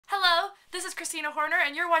is Christina Horner,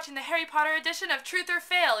 and you're watching the Harry Potter edition of Truth or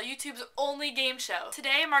Fail, YouTube's only game show.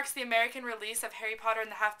 Today marks the American release of Harry Potter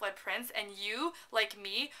and the Half-Blood Prince, and you, like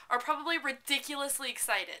me, are probably ridiculously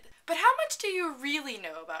excited. But how much do you really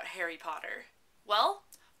know about Harry Potter? Well,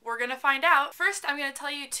 we're gonna find out. First, I'm gonna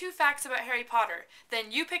tell you 2 facts about Harry Potter.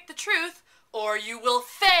 Then you pick the truth, or you will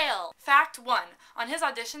fail! Fact 1. On his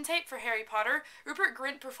audition tape for Harry Potter, Rupert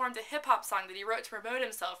Grint performed a hip-hop song that he wrote to promote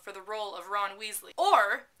himself for the role of Ron Weasley.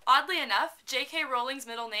 Or, oddly enough, J.K. Rowling's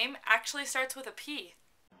middle name actually starts with a P.